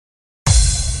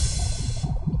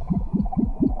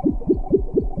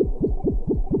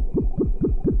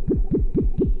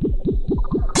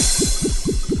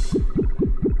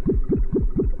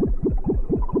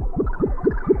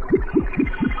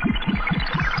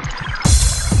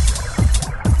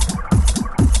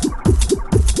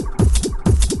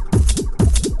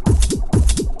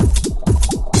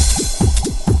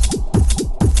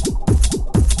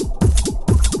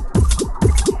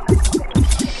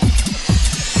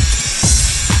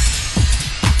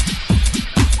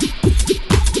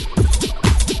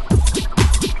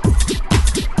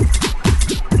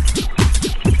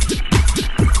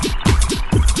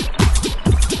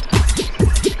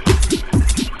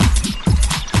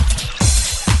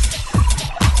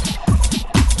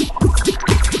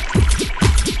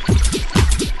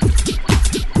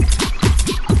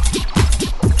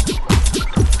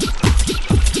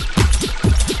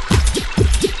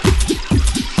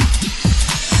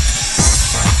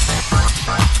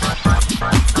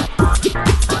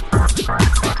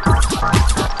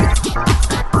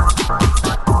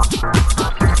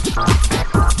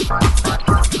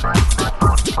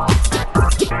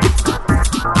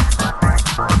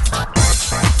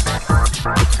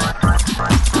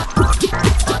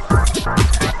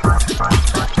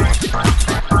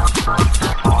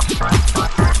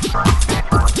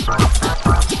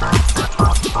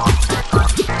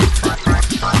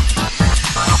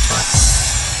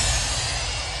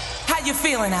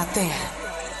feeling out there?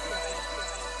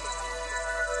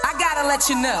 I gotta let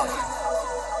you know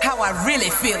how I really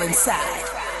feel inside.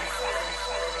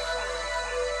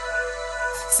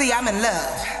 See, I'm in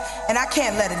love, and I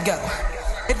can't let it go.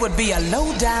 It would be a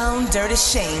low-down, dirty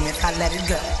shame if I let it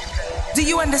go. Do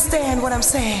you understand what I'm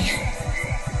saying?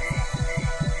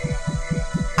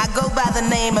 I go by the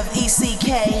name of ECK,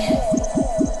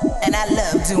 and I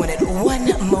love doing it one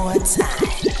more time.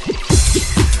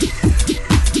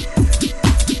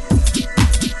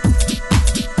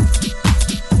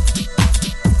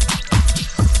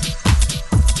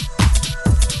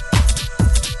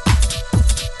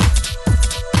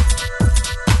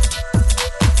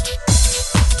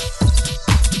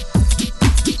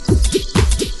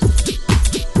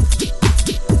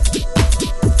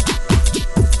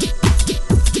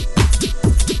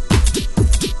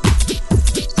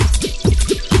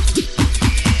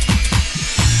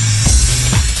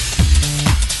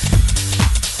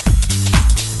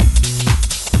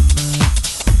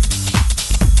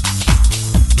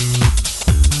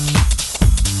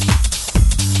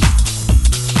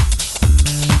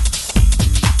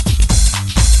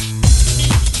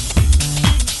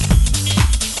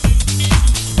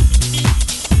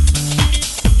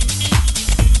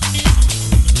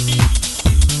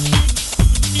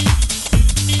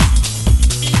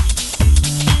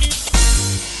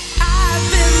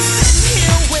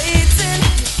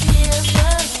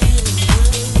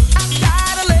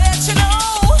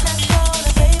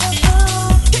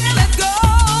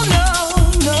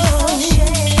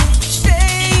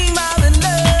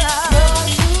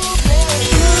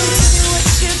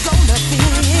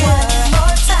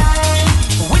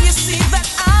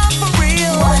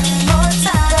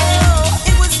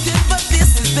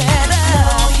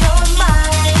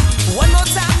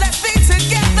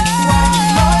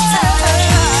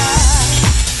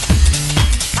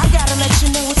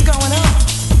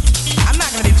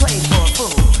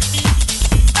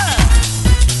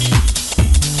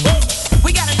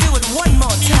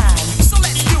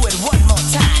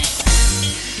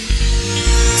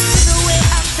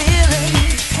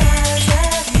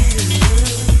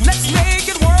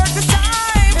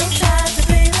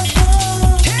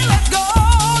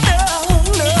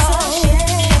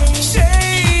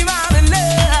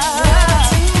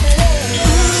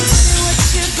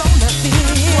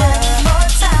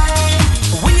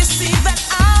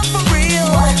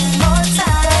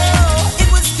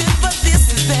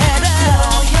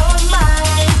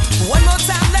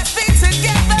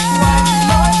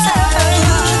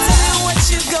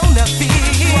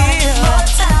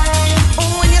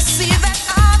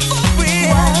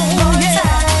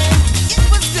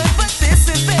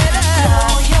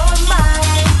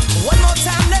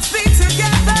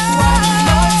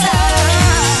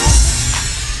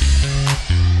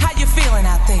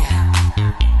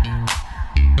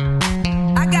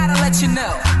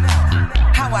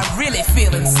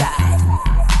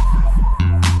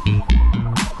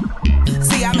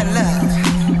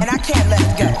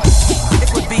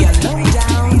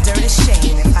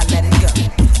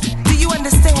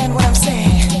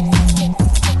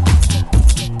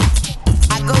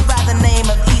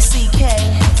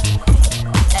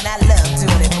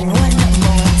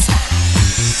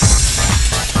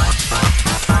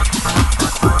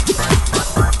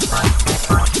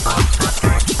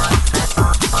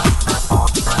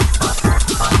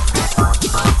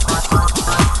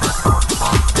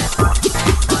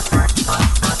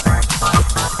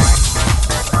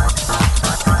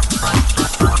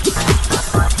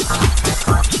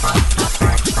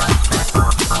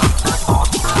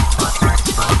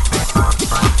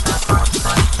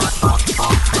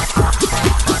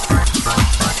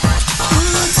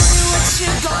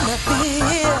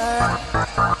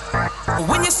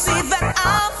 When you see that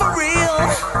I'm for real,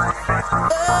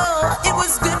 oh, it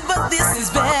was good, but this is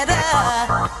better.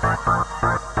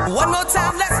 One more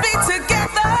time, let's be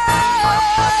together.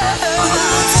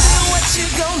 Tell what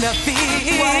you're gonna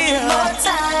feel. One more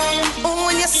time.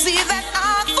 When you see that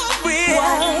I'm for real.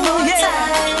 One more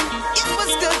time. It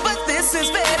was good, but this is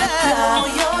better. Blow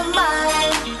your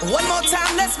mind. One more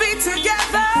time, let's be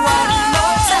together.